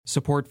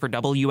Support for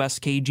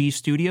WSKG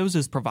Studios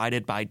is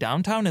provided by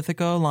Downtown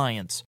Ithaca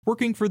Alliance,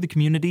 working for the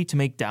community to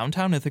make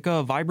Downtown Ithaca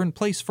a vibrant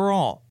place for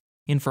all.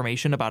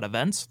 Information about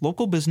events,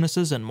 local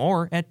businesses, and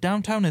more at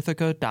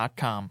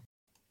downtownithaca.com.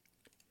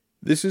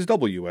 This is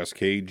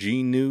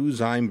WSKG News.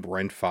 I'm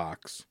Brent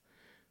Fox.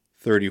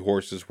 30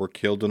 horses were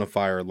killed in a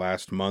fire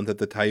last month at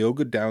the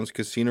Tioga Downs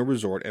Casino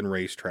Resort and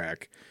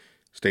Racetrack.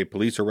 State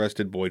police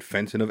arrested Boyd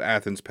Fenton of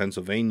Athens,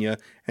 Pennsylvania,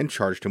 and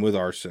charged him with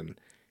arson.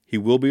 He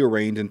will be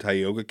arraigned in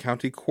Tioga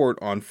County Court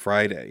on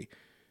Friday.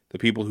 The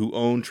people who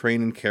own,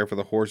 train, and care for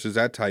the horses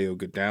at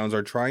Tioga Downs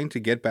are trying to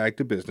get back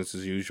to business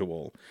as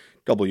usual.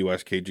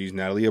 WSKG's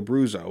Natalie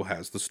Abruzzo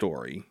has the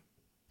story.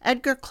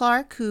 Edgar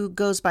Clark, who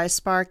goes by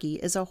Sparky,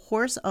 is a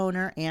horse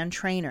owner and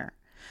trainer.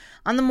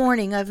 On the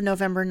morning of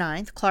November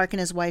 9th, Clark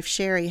and his wife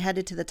Sherry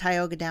headed to the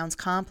Tioga Downs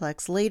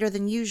complex later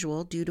than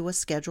usual due to a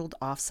scheduled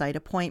off-site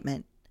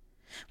appointment.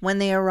 When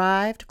they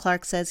arrived,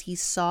 Clark says he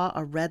saw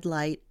a red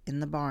light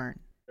in the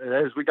barn.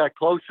 As we got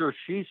closer,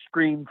 she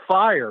screamed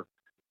fire.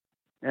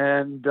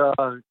 And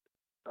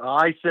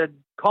I said,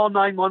 call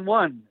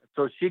 911.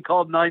 So she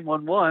called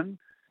 911,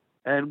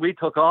 and we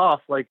took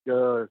off like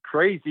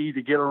crazy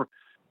to get her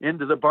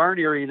into the barn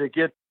area to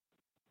get,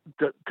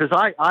 because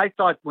I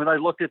thought when I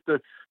looked at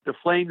the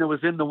flame that was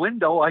in the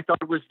window, I thought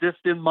it was just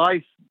in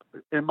my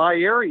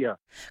area.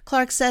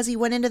 Clark says he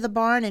went into the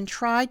barn and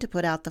tried to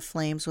put out the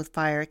flames with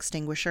fire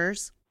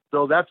extinguishers.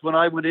 So that's when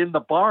I went in the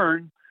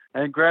barn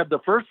and grabbed the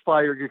first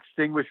fire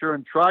extinguisher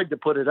and tried to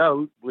put it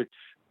out, which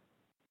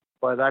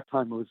by that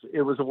time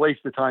it was a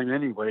waste of time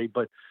anyway.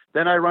 But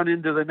then I run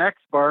into the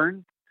next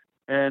barn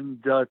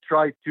and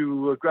tried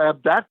to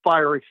grab that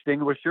fire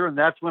extinguisher, and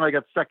that's when I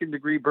got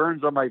second-degree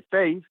burns on my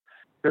face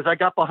because I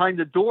got behind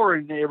the door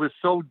and it was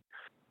so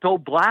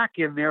black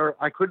in there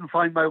I couldn't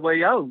find my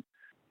way out.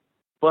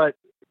 But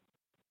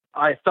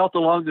I felt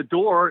along the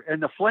door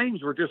and the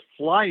flames were just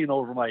flying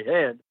over my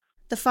head.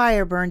 The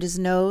fire burned his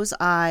nose,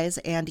 eyes,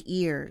 and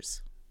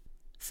ears.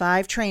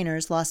 5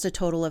 trainers lost a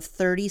total of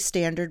 30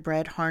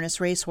 standard-bred harness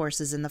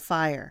racehorses in the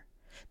fire.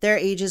 Their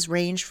ages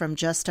ranged from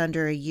just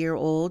under a year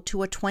old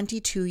to a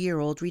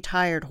 22-year-old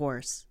retired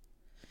horse.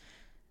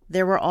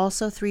 There were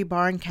also 3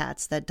 barn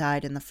cats that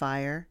died in the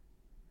fire.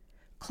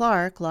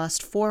 Clark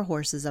lost 4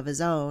 horses of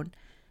his own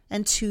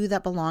and 2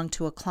 that belonged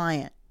to a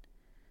client.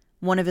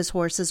 One of his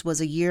horses was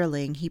a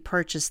yearling he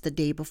purchased the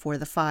day before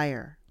the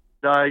fire.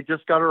 I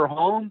just got her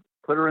home,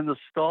 put her in the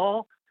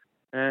stall,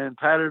 and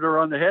patted her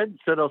on the head and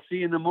said, I'll see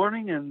you in the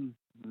morning, and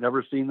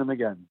never seen them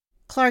again.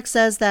 Clark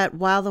says that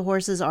while the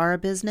horses are a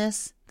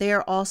business, they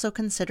are also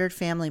considered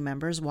family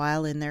members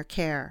while in their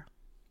care.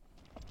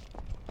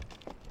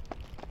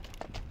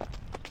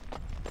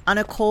 On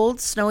a cold,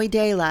 snowy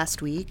day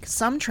last week,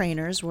 some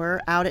trainers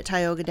were out at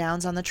Tioga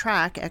Downs on the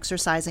track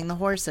exercising the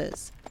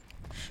horses.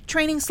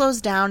 Training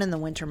slows down in the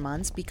winter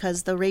months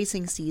because the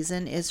racing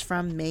season is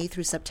from May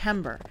through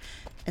September,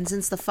 and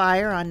since the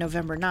fire on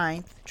November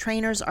 9th,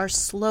 trainers are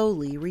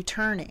slowly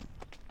returning.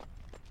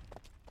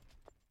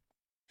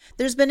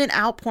 There's been an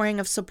outpouring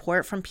of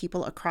support from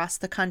people across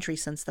the country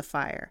since the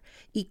fire.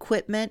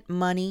 Equipment,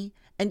 money,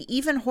 and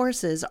even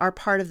horses are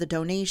part of the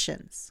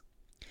donations.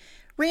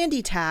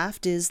 Randy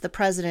Taft is the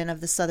president of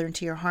the Southern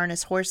Tier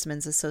Harness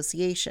Horsemen's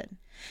Association.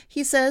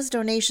 He says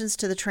donations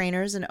to the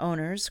trainers and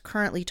owners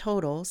currently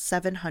total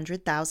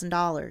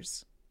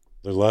 $700,000.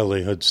 Their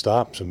livelihood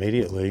stops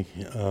immediately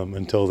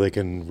until they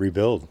can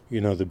rebuild.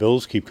 The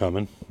bills keep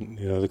coming.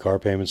 The car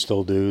payments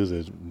still due,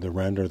 the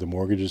rent or the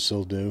mortgage is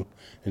still due,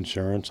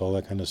 insurance, all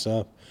that kind of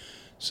stuff.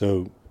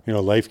 So,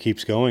 life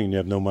keeps going and you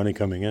have no money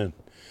coming in.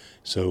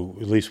 So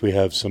at least we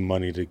have some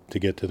money to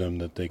get to them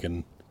that they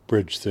can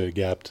bridge the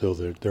gap till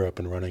they're up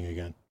and running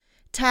again.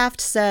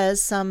 Taft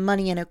says some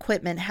money and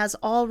equipment has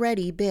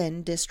already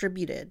been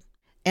distributed,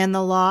 and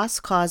the loss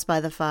caused by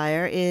the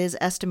fire is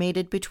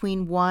estimated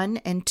between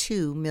 $1 and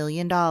 $2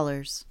 million.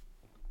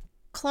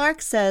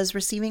 Clark says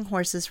receiving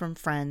horses from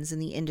friends in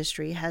the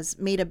industry has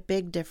made a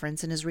big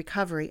difference in his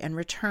recovery and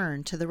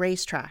return to the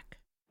racetrack.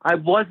 I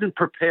wasn't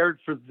prepared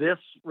for this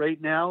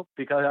right now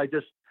because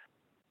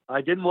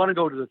I didn't want to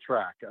go to the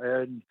track,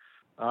 and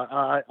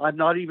I'm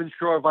not even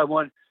sure if I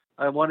want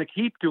to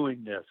keep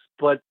doing this,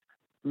 but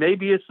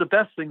maybe it's the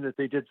best thing that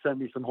they did send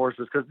me some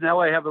horses because now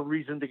I have a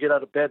reason to get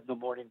out of bed in the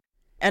morning.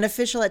 An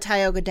official at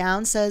Tioga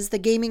Downs says the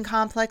gaming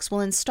complex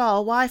will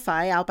install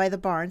Wi-Fi out by the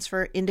barns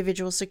for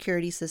individual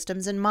security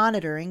systems and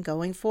monitoring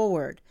going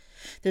forward.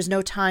 There's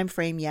no time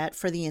frame yet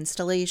for the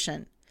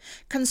installation.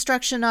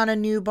 Construction on a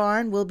new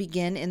barn will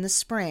begin in the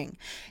spring,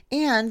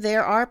 and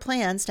there are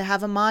plans to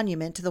have a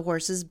monument to the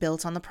horses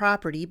built on the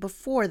property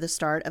before the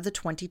start of the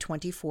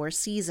 2024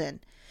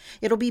 season.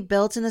 It'll be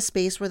built in the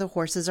space where the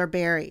horses are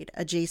buried,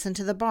 adjacent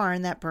to the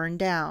barn that burned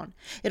down.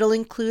 It'll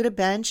include a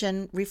bench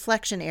and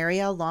reflection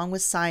area along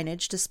with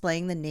signage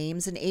displaying the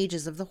names and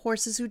ages of the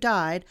horses who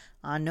died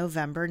on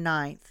November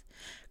 9th.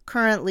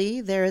 Currently,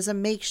 there is a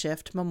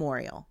makeshift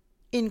memorial.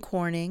 In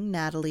Corning,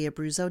 Natalie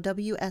Abruzzo,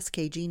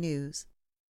 WSKG News.